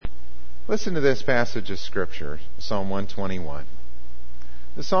Listen to this passage of Scripture, Psalm 121.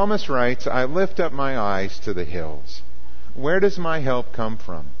 The psalmist writes, I lift up my eyes to the hills. Where does my help come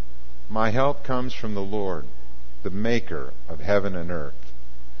from? My help comes from the Lord, the maker of heaven and earth.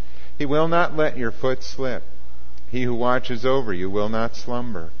 He will not let your foot slip. He who watches over you will not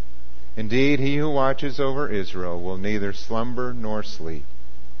slumber. Indeed, he who watches over Israel will neither slumber nor sleep.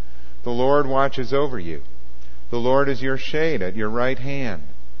 The Lord watches over you. The Lord is your shade at your right hand.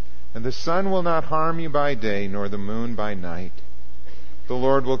 And the sun will not harm you by day, nor the moon by night. The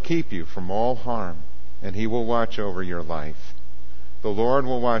Lord will keep you from all harm, and he will watch over your life. The Lord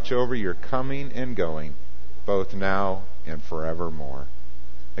will watch over your coming and going, both now and forevermore.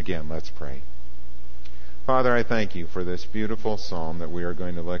 Again, let's pray. Father, I thank you for this beautiful psalm that we are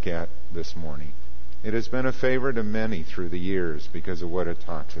going to look at this morning. It has been a favorite of many through the years because of what it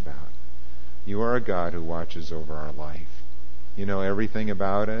talks about. You are a God who watches over our life. You know everything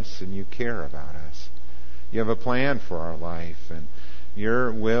about us, and you care about us. You have a plan for our life, and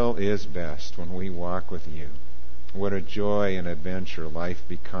your will is best when we walk with you. What a joy and adventure life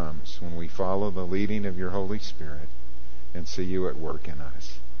becomes when we follow the leading of your Holy Spirit and see you at work in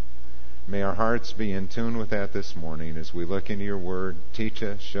us. May our hearts be in tune with that this morning as we look into your word. Teach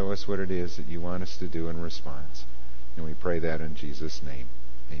us, show us what it is that you want us to do in response. And we pray that in Jesus' name.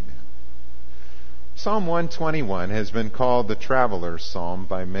 Amen. Psalm 121 has been called the Traveler's Psalm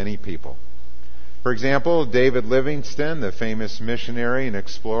by many people. For example, David Livingstone, the famous missionary and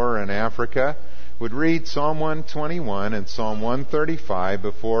explorer in Africa, would read Psalm 121 and Psalm 135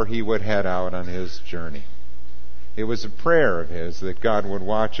 before he would head out on his journey. It was a prayer of his that God would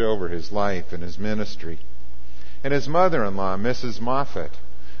watch over his life and his ministry. And his mother-in-law, Mrs. Moffat,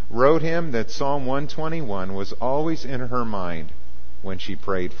 wrote him that Psalm 121 was always in her mind when she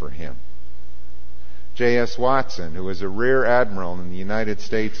prayed for him. J.S. Watson, who was a rear admiral in the United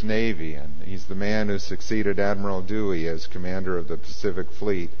States Navy, and he's the man who succeeded Admiral Dewey as commander of the Pacific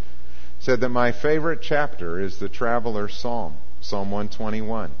Fleet, said that my favorite chapter is the Traveler's Psalm, Psalm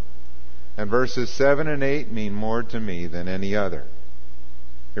 121. And verses 7 and 8 mean more to me than any other.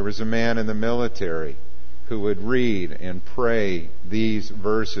 There was a man in the military who would read and pray these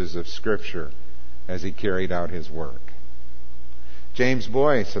verses of Scripture as he carried out his work. James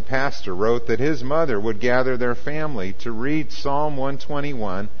Boyce, a pastor, wrote that his mother would gather their family to read Psalm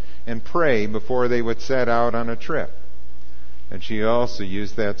 121 and pray before they would set out on a trip. And she also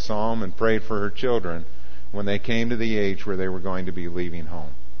used that psalm and prayed for her children when they came to the age where they were going to be leaving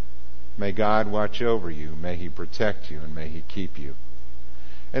home. May God watch over you, may He protect you, and may He keep you.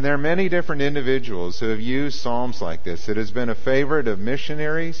 And there are many different individuals who have used psalms like this. It has been a favorite of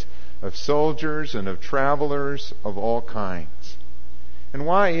missionaries, of soldiers, and of travelers of all kinds. And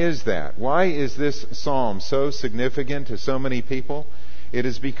why is that? Why is this psalm so significant to so many people? It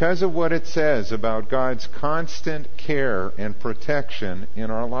is because of what it says about God's constant care and protection in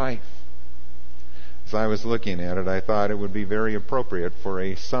our life. As I was looking at it, I thought it would be very appropriate for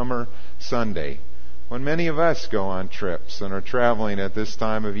a summer Sunday, when many of us go on trips and are traveling at this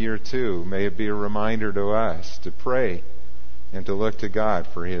time of year too. May it be a reminder to us to pray and to look to God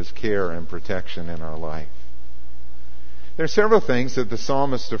for His care and protection in our life. There are several things that the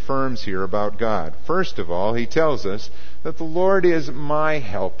psalmist affirms here about God. First of all, he tells us that the Lord is my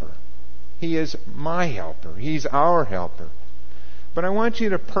helper. He is my helper. He's our helper. But I want you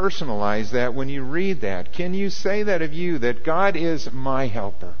to personalize that when you read that. Can you say that of you, that God is my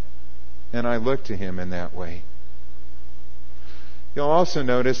helper, and I look to Him in that way? You'll also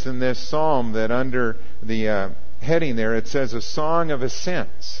notice in this psalm that under the heading there it says a song of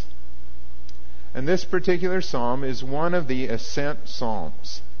ascents. And this particular psalm is one of the ascent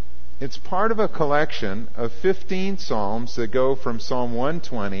psalms. It's part of a collection of 15 psalms that go from Psalm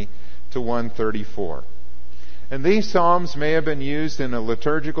 120 to 134. And these psalms may have been used in a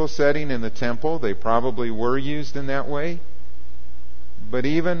liturgical setting in the temple. They probably were used in that way. But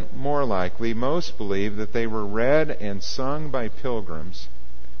even more likely, most believe that they were read and sung by pilgrims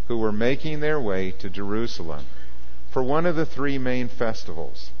who were making their way to Jerusalem for one of the three main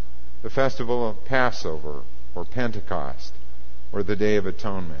festivals: the festival of Passover, or Pentecost, or the Day of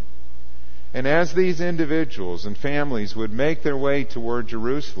Atonement. And as these individuals and families would make their way toward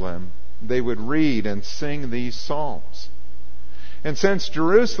Jerusalem, they would read and sing these psalms. And since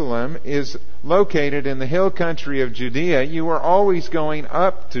Jerusalem is located in the hill country of Judea, you are always going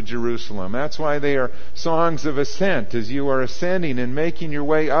up to Jerusalem. That's why they are songs of ascent. As you are ascending and making your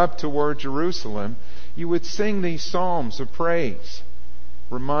way up toward Jerusalem, you would sing these psalms of praise,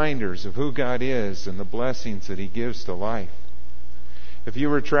 reminders of who God is and the blessings that He gives to life. If you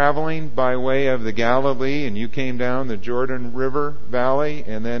were traveling by way of the Galilee and you came down the Jordan River Valley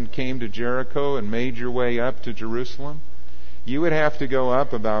and then came to Jericho and made your way up to Jerusalem, you would have to go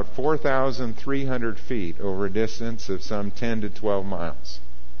up about 4,300 feet over a distance of some 10 to 12 miles.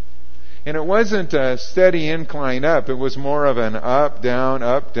 And it wasn't a steady incline up. It was more of an up, down,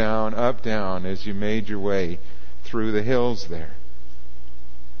 up, down, up, down as you made your way through the hills there.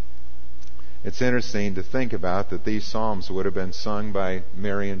 It's interesting to think about that these psalms would have been sung by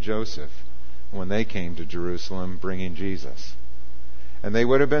Mary and Joseph when they came to Jerusalem bringing Jesus. And they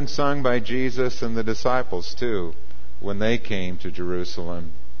would have been sung by Jesus and the disciples too when they came to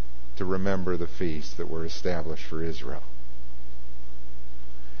Jerusalem to remember the feasts that were established for Israel.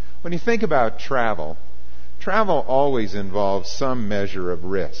 When you think about travel always involves some measure of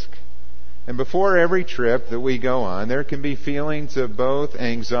risk. And before every trip that we go on, there can be feelings of both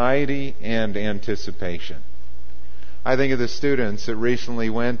anxiety and anticipation. I think of the students that recently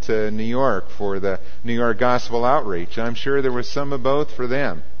went to New York for the New York Gospel Outreach. I'm sure there was some of both for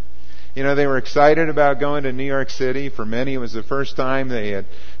them. You know, they were excited about going to New York City. For many, it was the first time they had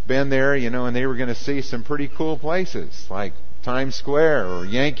been there, and they were going to see some pretty cool places like Times Square or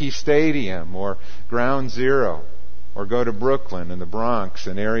Yankee Stadium or Ground Zero, or go to Brooklyn and the Bronx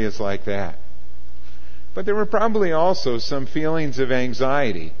and areas like that. But there were probably also some feelings of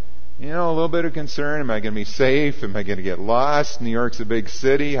anxiety. A little bit of concern. Am I going to be safe? Am I going to get lost? New York's a big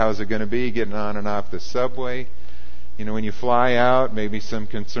city. How's it going to be getting on and off the subway? When you fly out, maybe some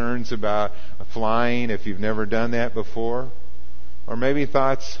concerns about flying if you've never done that before. Or maybe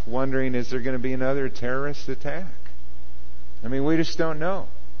thoughts wondering, is there going to be another terrorist attack? We just don't know.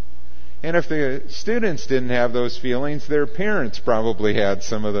 And if the students didn't have those feelings, their parents probably had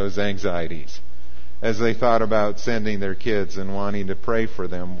some of those anxieties as they thought about sending their kids and wanting to pray for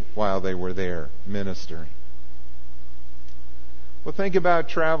them while they were there ministering. Well, think about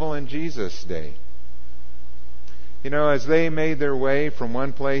travel in Jesus' day. As they made their way from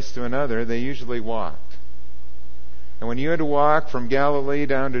one place to another, they usually walked. And when you had to walk from Galilee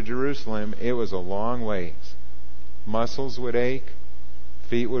down to Jerusalem, it was a long ways. Muscles would ache.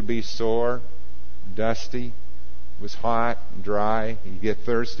 Feet would be sore, dusty. It was hot and dry. You'd get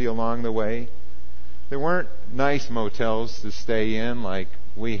thirsty along the way. There weren't nice motels to stay in like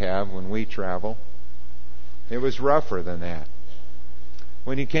we have when we travel. It was rougher than that.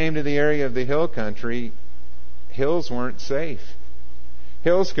 When you came to the area of the hill country, hills weren't safe.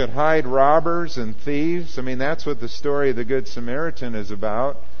 Hills could hide robbers and thieves. That's what the story of the Good Samaritan is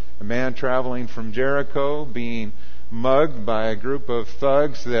about. A man traveling from Jericho being mugged by a group of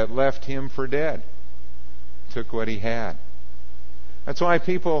thugs that left him for dead. Took what he had. That's why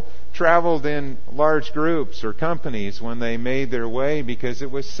people traveled in large groups or companies when they made their way, because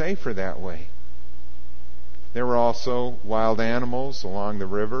it was safer that way. There were also wild animals along the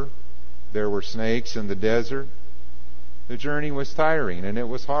river. There were snakes in the desert. The journey was tiring and it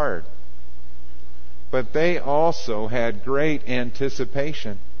was hard. But they also had great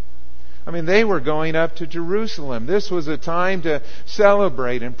anticipation. They were going up to Jerusalem. This was a time to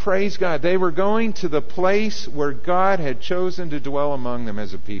celebrate and praise God. They were going to the place where God had chosen to dwell among them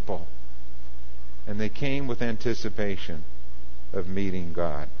as a people. And they came with anticipation of meeting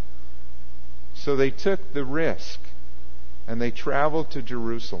God. So they took the risk and they traveled to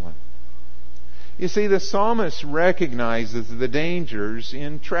Jerusalem. You see, the psalmist recognizes the dangers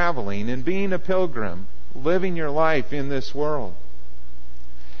in traveling and being a pilgrim, living your life in this world.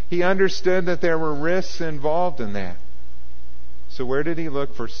 He understood that there were risks involved in that. So where did he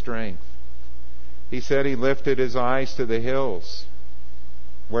look for strength? He said he lifted his eyes to the hills.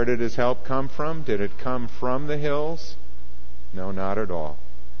 Where did his help come from? Did it come from the hills? No, not at all.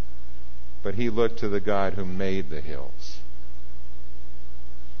 But he looked to the God who made the hills.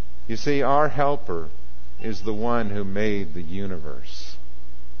 You see, our helper is the one who made the universe.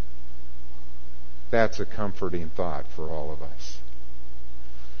 That's a comforting thought for all of us.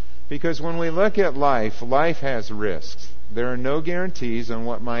 Because when we look at life, life has risks. There are no guarantees on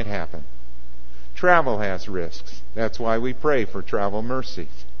what might happen. Travel has risks. That's why we pray for travel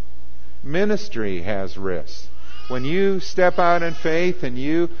mercies. Ministry has risks. When you step out in faith and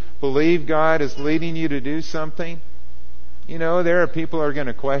you believe God is leading you to do something, there are people who are going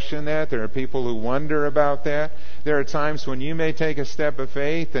to question that. There are people who wonder about that. There are times when you may take a step of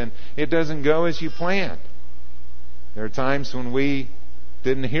faith and it doesn't go as you planned. There are times when we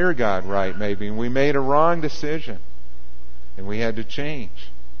didn't hear God right, maybe, and we made a wrong decision and we had to change.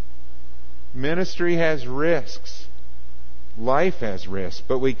 Ministry has risks. Life has risks,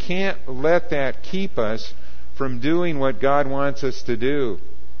 but we can't let that keep us from doing what God wants us to do.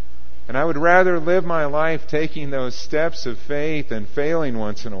 And I would rather live my life taking those steps of faith and failing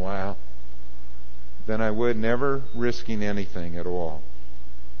once in a while than I would never risking anything at all.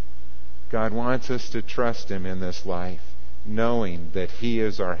 God wants us to trust Him in this life, knowing that He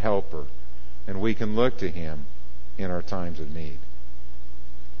is our helper, and we can look to Him in our times of need.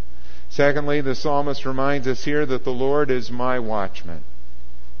 Secondly, the psalmist reminds us here that the Lord is my watchman.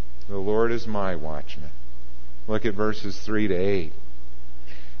 The Lord is my watchman. Look at verses 3 to 8.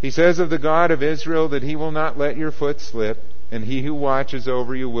 He says of the God of Israel that He will not let your foot slip, and He who watches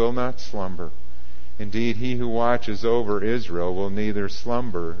over you will not slumber. Indeed, He who watches over Israel will neither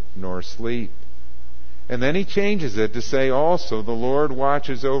slumber nor sleep. And then he changes it to say also, the Lord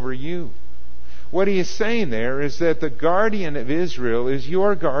watches over you. What he is saying there is that the guardian of Israel is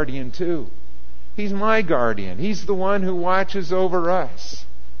your guardian too. He's my guardian. He's the one who watches over us.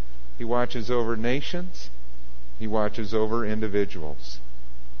 He watches over nations. He watches over individuals.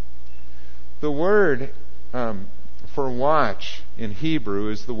 The word for watch in Hebrew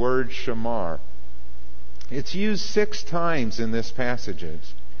is the word shamar. It's used 6 times in this passage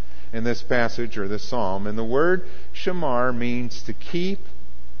or this psalm, and the word shamar means to keep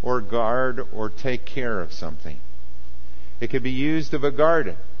or guard or take care of something. It could be used of a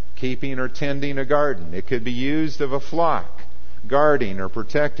garden, keeping or tending a garden. It could be used of a flock, guarding or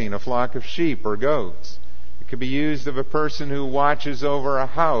protecting a flock of sheep or goats. It could be used of a person who watches over a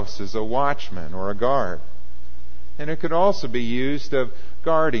house as a watchman or a guard. And it could also be used of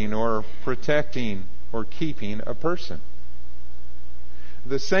guarding or protecting or keeping a person.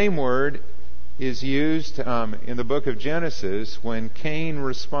 The same word is used in the book of Genesis when Cain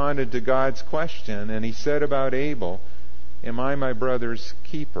responded to God's question, and he said about Abel, "Am I my brother's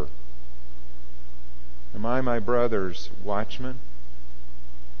keeper? Am I my brother's watchman?"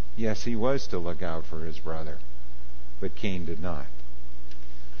 Yes, he was to look out for his brother, but Cain did not.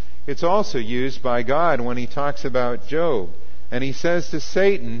 It's also used by God when He talks about Job. And He says to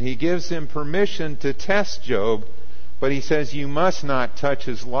Satan, He gives him permission to test Job, but He says, you must not touch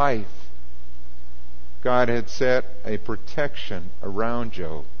his life. God had set a protection around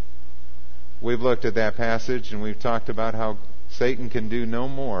Job. We've looked at that passage and we've talked about how Satan can do no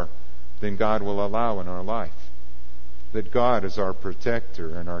more than God will allow in our life. That God is our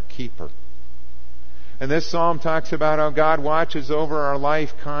protector and our keeper. And this psalm talks about how God watches over our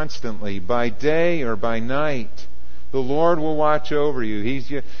life constantly, by day or by night. The Lord will watch over you.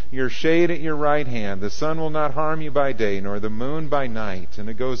 He's your shade at your right hand. The sun will not harm you by day, nor the moon by night. And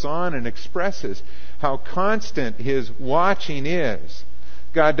it goes on and expresses how constant His watching is.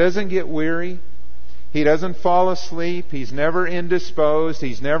 God doesn't get weary. He doesn't fall asleep. He's never indisposed.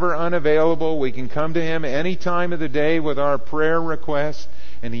 He's never unavailable. We can come to Him any time of the day with our prayer requests,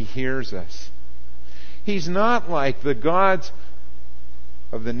 and He hears us. He's not like the gods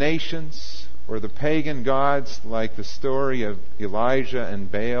of the nations or the pagan gods, like the story of Elijah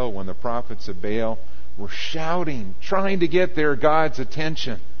and Baal, when the prophets of Baal were shouting, trying to get their God's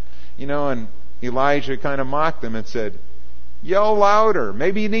attention. And Elijah kind of mocked them and said, yell louder.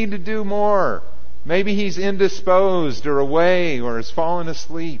 Maybe you need to do more. Maybe he's indisposed or away or has fallen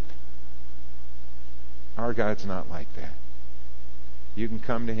asleep. Our God's not like that. You can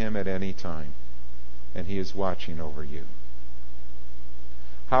come to Him at any time, and He is watching over you.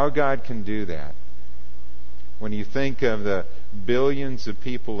 How God can do that, when you think of the billions of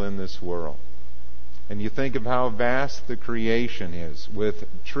people in this world, and you think of how vast the creation is, with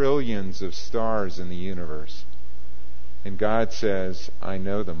trillions of stars in the universe, and God says, I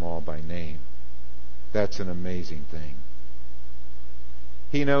know them all by name. That's an amazing thing.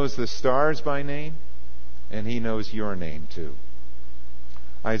 He knows the stars by name, and He knows your name too.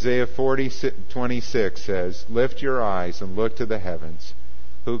 Isaiah 40:26 says, lift your eyes and look to the heavens.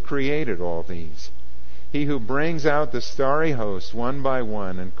 Who created all these? He who brings out the starry host one by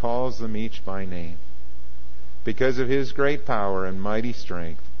one and calls them each by name. Because of His great power and mighty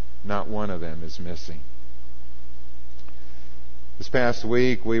strength, not one of them is missing. This past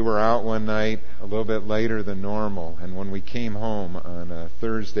week, we were out one night a little bit later than normal, and when we came home on a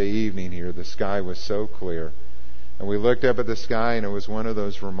Thursday evening here, the sky was so clear. And we looked up at the sky, and it was one of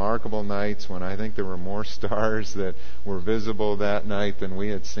those remarkable nights when I think there were more stars that were visible that night than we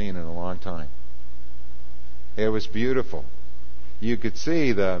had seen in a long time. It was beautiful. You could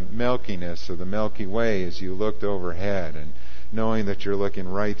see the milkiness of the Milky Way as you looked overhead, and knowing that you're looking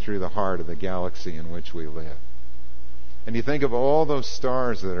right through the heart of the galaxy in which we live. And you think of all those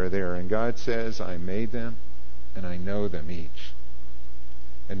stars that are there, and God says, I made them, and I know them each.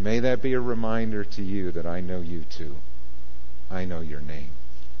 And may that be a reminder to you that I know you too. I know your name.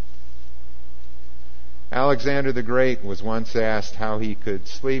 Alexander the Great was once asked how he could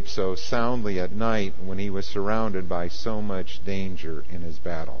sleep so soundly at night when he was surrounded by so much danger in his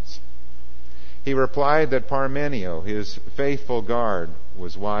battles. He replied that Parmenio, his faithful guard,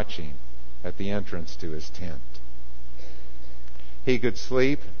 was watching at the entrance to his tent. He could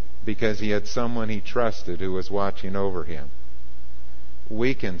sleep because he had someone he trusted who was watching over him.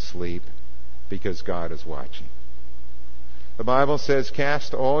 We can sleep because God is watching. The Bible says,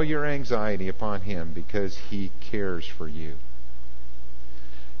 cast all your anxiety upon Him because He cares for you.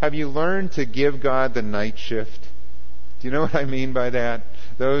 Have you learned to give God the night shift? Do you know what I mean by that?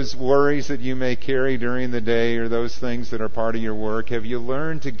 Those worries that you may carry during the day, or those things that are part of your work, have you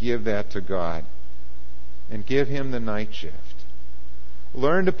learned to give that to God and give Him the night shift?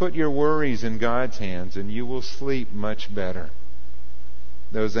 Learn to put your worries in God's hands and you will sleep much better.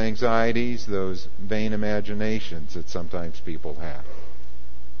 Those anxieties, those vain imaginations that sometimes people have,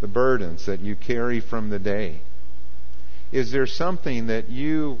 the burdens that you carry from the day. Is there something that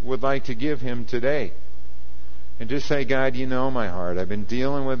you would like to give Him today? And just say, God, you know my heart. I've been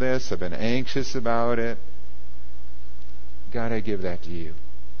dealing with this. I've been anxious about it. God, I give that to you.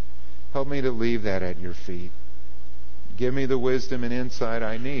 Help me to leave that at your feet. Give me the wisdom and insight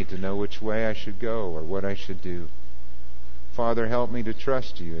I need to know which way I should go or what I should do. Father, help me to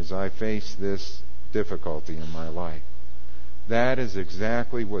trust you as I face this difficulty in my life. That is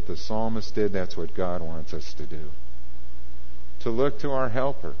exactly what the psalmist did. That's what God wants us to do. To look to our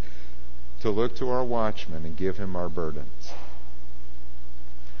helper, to look to our watchman and give him our burdens.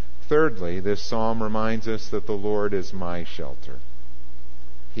 Thirdly, this psalm reminds us that the Lord is my shelter.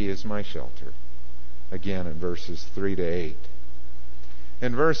 He is my shelter. Again in verses 3 to 8.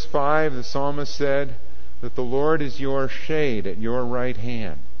 In verse 5, the psalmist said that the Lord is your shade at your right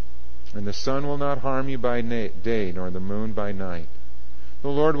hand, and the sun will not harm you by day, nor the moon by night. The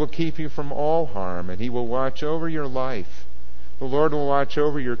Lord will keep you from all harm, and He will watch over your life. The Lord will watch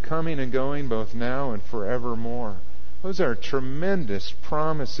over your coming and going, both now and forevermore. Those are tremendous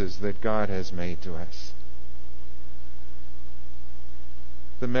promises that God has made to us.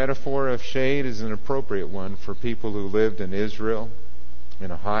 The metaphor of shade is an appropriate one for people who lived in Israel in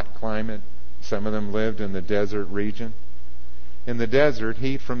a hot climate. Some of them lived in the desert region. In the desert,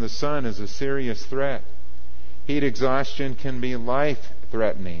 heat from the sun is a serious threat. Heat exhaustion can be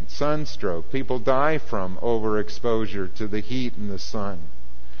life-threatening. Sunstroke. People die from overexposure to the heat in the sun.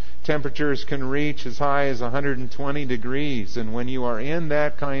 Temperatures can reach as high as 120 degrees, and when you are in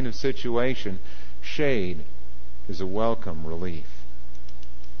that kind of situation, shade is a welcome relief.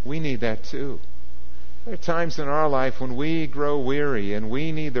 We need that too. There are times in our life when we grow weary and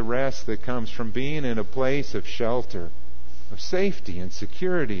we need the rest that comes from being in a place of shelter, of safety and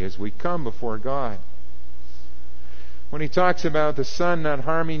security as we come before God. When he talks about the sun not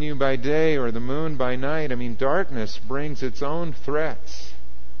harming you by day or the moon by night, darkness brings its own threats.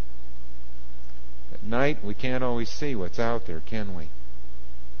 At night, we can't always see what's out there, can we?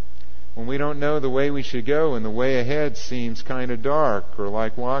 When we don't know the way we should go and the way ahead seems kind of dark or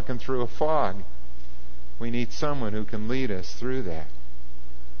like walking through a fog, we need someone who can lead us through that.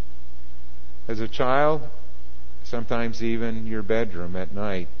 As a child, sometimes even your bedroom at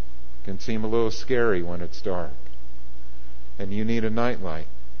night can seem a little scary when it's dark. And you need a nightlight,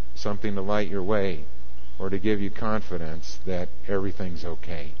 something to light your way or to give you confidence that everything's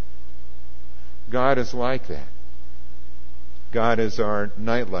okay. God is like that. God is our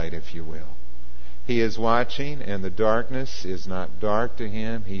nightlight, if you will. He is watching, and the darkness is not dark to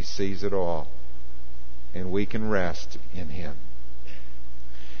Him. He sees it all. And we can rest in Him.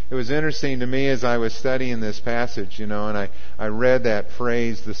 It was interesting to me as I was studying this passage, and I read that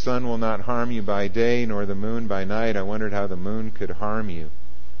phrase, the sun will not harm you by day, nor the moon by night. I wondered how the moon could harm you.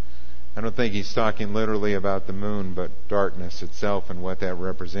 I don't think he's talking literally about the moon, but darkness itself and what that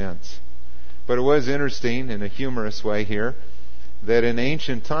represents. But it was interesting, in a humorous way here, that in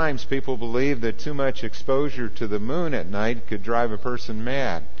ancient times people believed that too much exposure to the moon at night could drive a person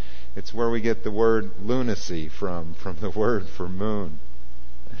mad. It's where we get the word lunacy from the word for moon.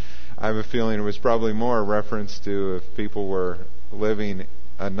 I have a feeling it was probably more a reference to if people were living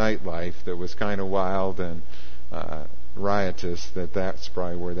a nightlife that was kind of wild and riotous, that's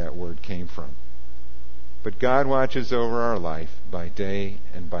probably where that word came from. But God watches over our life by day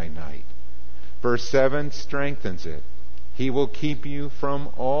and by night. Verse 7 strengthens it. He will keep you from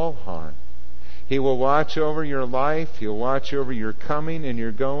all harm. He will watch over your life. He'll watch over your coming and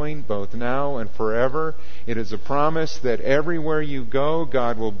your going, both now and forever. It is a promise that everywhere you go,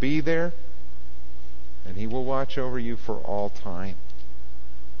 God will be there, and He will watch over you for all time.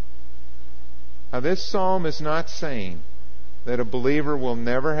 Now, this psalm is not saying that a believer will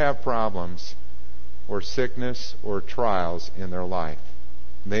never have problems or sickness or trials in their life.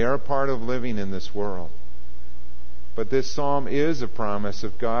 They are a part of living in this world. But this psalm is a promise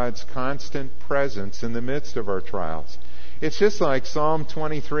of God's constant presence in the midst of our trials. It's just like Psalm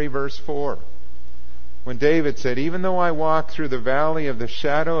 23 verse 4. When David said, "Even though I walk through the valley of the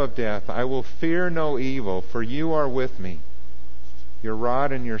shadow of death, I will fear no evil, for you are with me. Your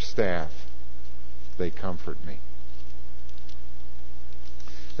rod and your staff, they comfort me."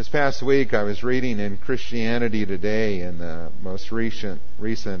 This past week I was reading in Christianity Today, in the most recent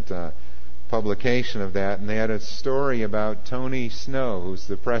publication of that, and they had a story about Tony Snow, who's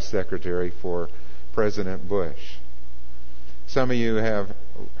the press secretary for President Bush. Some of you have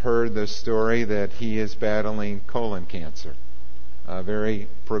heard the story that he is battling colon cancer, a very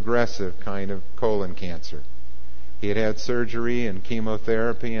progressive kind of colon cancer. He had had surgery and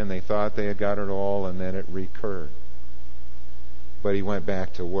chemotherapy, and they thought they had got it all, and then it recurred. But he went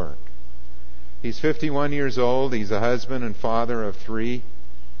back to work. He's 51 years old. He's a husband and father of 3.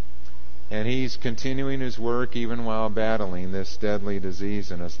 And he's continuing his work even while battling this deadly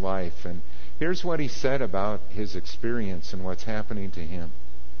disease in his life. And here's what he said about his experience and what's happening to him.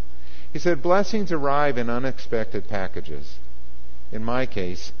 He said, "Blessings arrive in unexpected packages. In my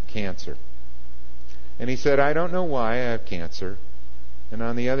case, cancer." And he said, "I don't know why I have cancer. And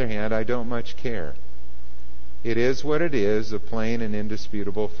on the other hand, I don't much care. It is what it is, a plain and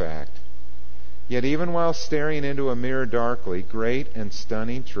indisputable fact. Yet even while staring into a mirror darkly, great and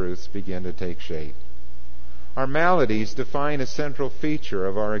stunning truths begin to take shape. Our maladies define a central feature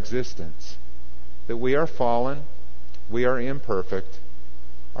of our existence, that we are fallen, we are imperfect,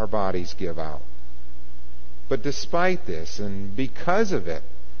 our bodies give out. But despite this, and because of it,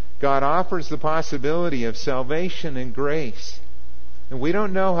 God offers the possibility of salvation and grace. And we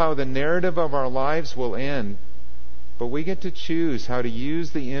don't know how the narrative of our lives will end, but we get to choose how to use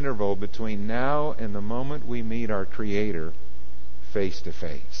the interval between now and the moment we meet our Creator face to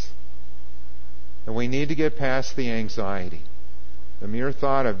face. And we need to get past the anxiety. The mere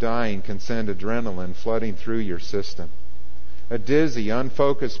thought of dying can send adrenaline flooding through your system. A dizzy,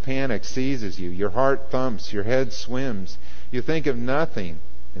 unfocused panic seizes you. Your heart thumps. Your head swims. You think of nothing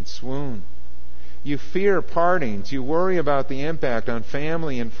and swoon. You fear partings. You worry about the impact on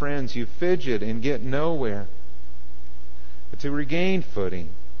family and friends. You fidget and get nowhere. But to regain footing,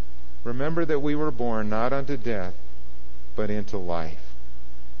 remember that we were born not unto death, but into life.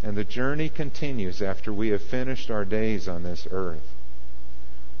 And the journey continues after we have finished our days on this earth.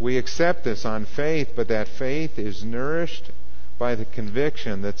 We accept this on faith, but that faith is nourished by the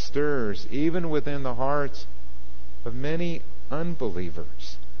conviction that stirs even within the hearts of many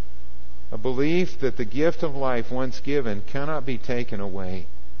unbelievers. A belief that the gift of life once given cannot be taken away,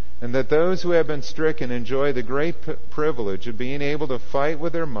 and that those who have been stricken enjoy the great privilege of being able to fight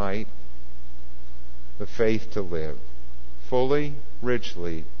with their might the faith to live, fully,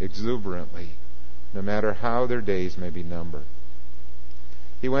 richly, exuberantly, no matter how their days may be numbered.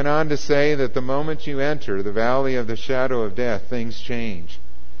 He went on to say that the moment you enter the valley of the shadow of death, things change.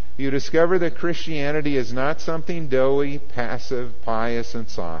 You discover that Christianity is not something doughy, passive, pious, and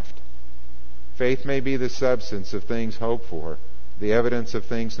soft. Faith may be the substance of things hoped for, the evidence of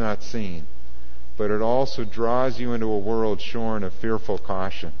things not seen, but it also draws you into a world shorn of fearful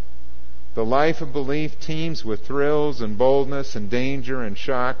caution. The life of belief teems with thrills and boldness and danger and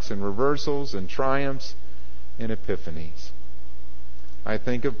shocks and reversals and triumphs and epiphanies. I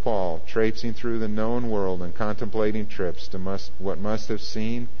think of Paul traipsing through the known world and contemplating trips to what must have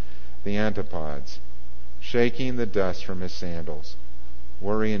seen the antipodes, shaking the dust from his sandals,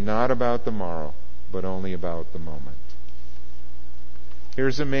 worrying not about the morrow, but only about the moment.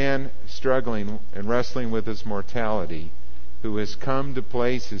 Here's a man struggling and wrestling with his mortality, who has come to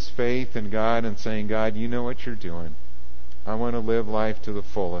place his faith in God and saying, "God, you know what you're doing. I want to live life to the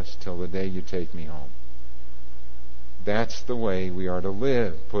fullest till the day you take me home." That's the way we are to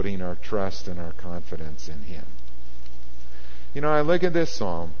live, putting our trust and our confidence in Him. You know, I look at this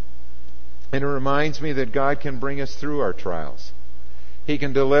psalm, and it reminds me that God can bring us through our trials. He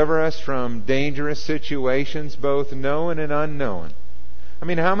can deliver us from dangerous situations, both known and unknown. I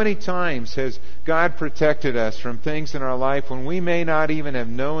mean, how many times has God protected us from things in our life when we may not even have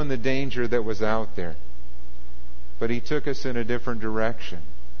known the danger that was out there? But He took us in a different direction,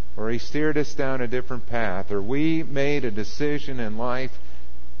 or He steered us down a different path, or we made a decision in life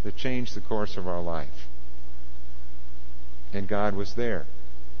that changed the course of our life. And God was there,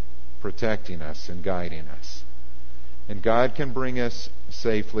 protecting us and guiding us. And God can bring us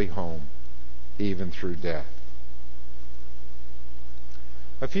safely home, even through death.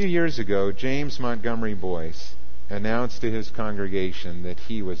 A few years ago, James Montgomery Boyce announced to his congregation that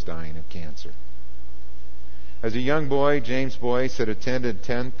he was dying of cancer. As a young boy, James Boyce had attended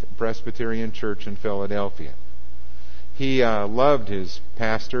 10th Presbyterian Church in Philadelphia. He loved his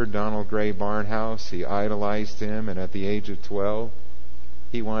pastor, Donald Gray Barnhouse. He idolized him, and at the age of 12,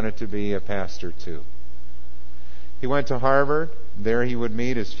 he wanted to be a pastor too. He went to Harvard. There he would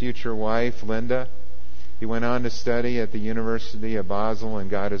meet his future wife, Linda. He went on to study at the University of Basel and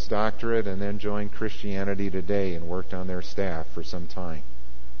got his doctorate, and then joined Christianity Today and worked on their staff for some time.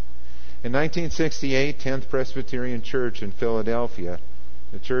 In 1968, 10th Presbyterian Church in Philadelphia,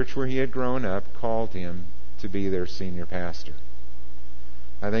 the church where he had grown up, called him to be their senior pastor.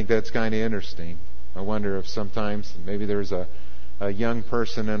 I think that's kind of interesting. I wonder if sometimes maybe there's a young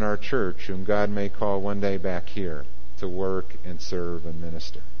person in our church whom God may call one day back here to work and serve and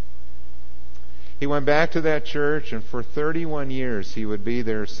minister. He went back to that church, and for 31 years he would be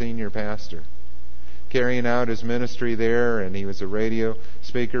their senior pastor, carrying out his ministry there, and he was a radio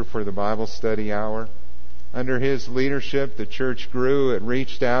speaker for the Bible study hour. Under his leadership, the church grew. It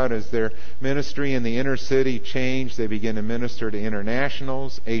reached out as their ministry in the inner city changed. They began to minister to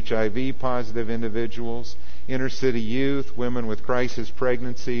internationals, HIV-positive individuals, inner-city youth, women with crisis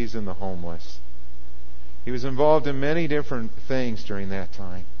pregnancies, and the homeless. He was involved in many different things during that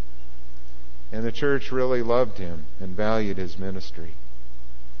time. And the church really loved him and valued his ministry.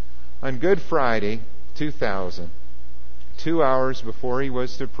 On Good Friday, 2000, 2 hours before he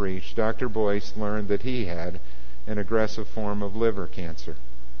was to preach, Dr. Boyce learned that he had an aggressive form of liver cancer.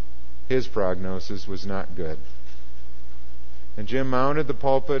 His prognosis was not good. And Jim mounted the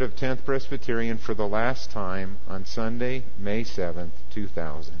pulpit of 10th Presbyterian for the last time on Sunday, May 7th,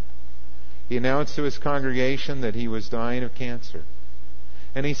 2000. He announced to his congregation that he was dying of cancer.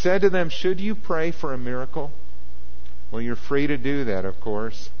 And he said to them, "Should you pray for a miracle?" Well, you're free to do that, of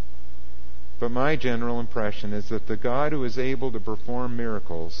course. But my general impression is that the God who is able to perform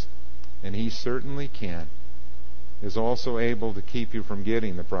miracles, and He certainly can, is also able to keep you from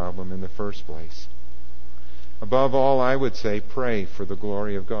getting the problem in the first place. Above all, I would say pray for the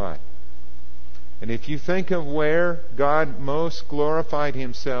glory of God. And if you think of where God most glorified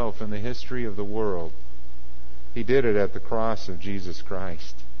Himself in the history of the world, He did it at the cross of Jesus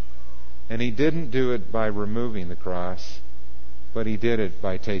Christ. And He didn't do it by removing the cross, but He did it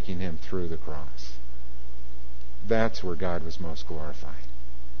by taking Him through the cross. That's where God was most glorified.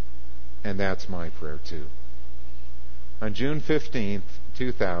 And that's my prayer too. On June 15th,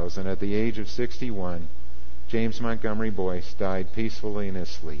 2000, at the age of 61, James Montgomery Boyce died peacefully in his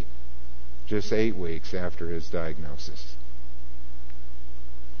sleep, just 8 weeks after his diagnosis.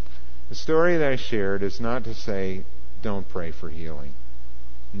 The story that I shared is not to say don't pray for healing.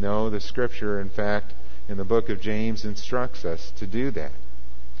 No, the Scripture, in fact, in the book of James instructs us to do that.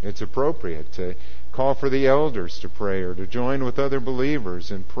 It's appropriate to call for the elders to pray or to join with other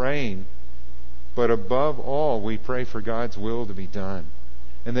believers in praying. But above all, we pray for God's will to be done,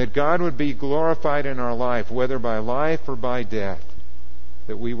 and that God would be glorified in our life, whether by life or by death,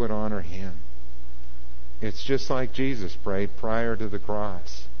 that we would honor Him. It's just like Jesus prayed prior to the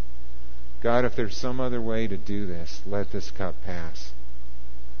cross. God, if there's some other way to do this, let this cup pass.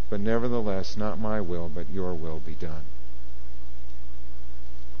 But nevertheless, not my will, but your will be done.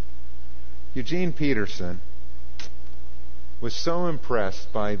 Eugene Peterson was so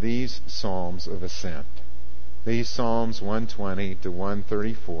impressed by these Psalms of Ascent, these Psalms 120 to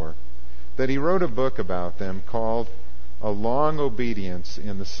 134, that he wrote a book about them called A Long Obedience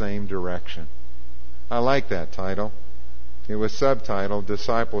in the Same Direction. I like that title. It was subtitled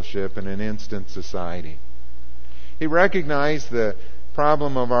Discipleship in an Instant Society. He recognized the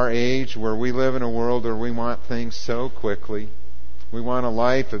problem of our age where we live in a world where we want things so quickly. We want a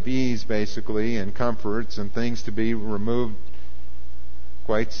life of ease, basically, and comforts and things to be removed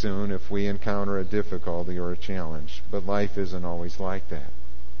quite soon if we encounter a difficulty or a challenge. But life isn't always like that.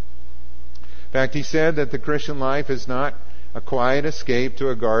 In fact, he said that the Christian life is not a quiet escape to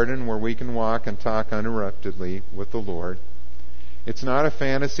a garden where we can walk and talk uninterruptedly with the Lord. It's not a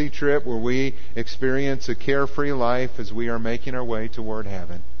fantasy trip where we experience a carefree life as we are making our way toward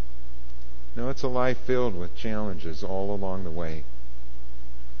heaven. No, it's a life filled with challenges all along the way.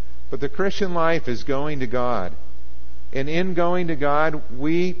 But the Christian life is going to God. And in going to God,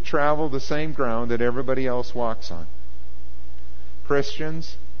 we travel the same ground that everybody else walks on.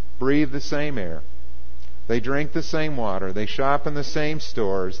 Christians breathe the same air. They drink the same water. They shop in the same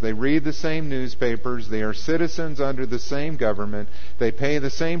stores. They read the same newspapers. They are citizens under the same government. They pay the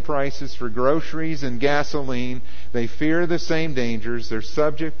same prices for groceries and gasoline. They fear the same dangers. They're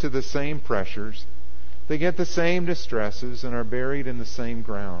subject to the same pressures. They get the same distresses and are buried in the same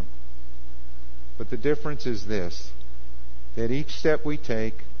ground. But the difference is this, that each step we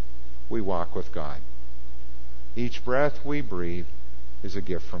take, we walk with God. Each breath we breathe is a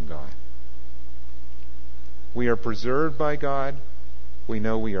gift from God. We are preserved by God. We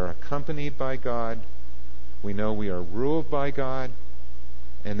know we are accompanied by God. We know we are ruled by God.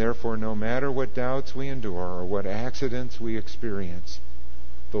 And therefore, no matter what doubts we endure or what accidents we experience,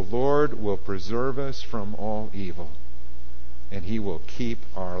 the Lord will preserve us from all evil, and He will keep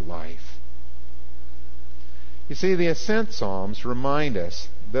our life. You see, the Ascent Psalms remind us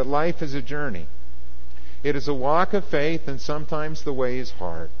that life is a journey. It is a walk of faith, and sometimes the way is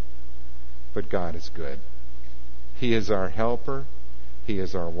hard. But God is good. He is our helper, He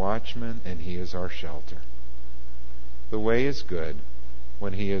is our watchman, and He is our shelter. The way is good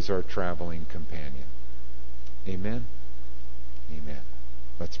when He is our traveling companion. Amen? Amen.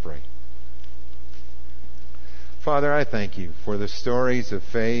 Let's pray. Father, I thank You for the stories of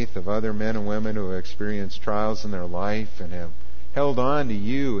faith of other men and women who have experienced trials in their life and have held on to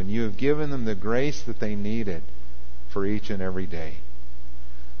You, and You have given them the grace that they needed for each and every day.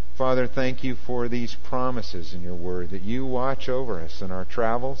 Father, thank You for these promises in Your Word that You watch over us in our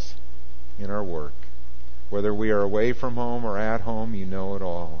travels, in our work. Whether we are away from home or at home, You know it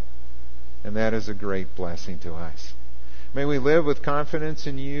all. And that is a great blessing to us. May we live with confidence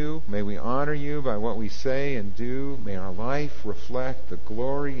in You. May we honor You by what we say and do. May our life reflect the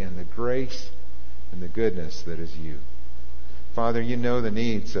glory and the grace and the goodness that is You. Father, You know the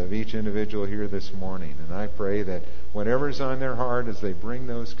needs of each individual here this morning, and I pray that whatever's on their heart as they bring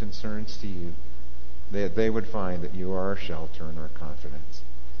those concerns to You, that they would find that You are our shelter and our confidence.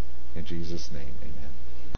 In Jesus' name, amen.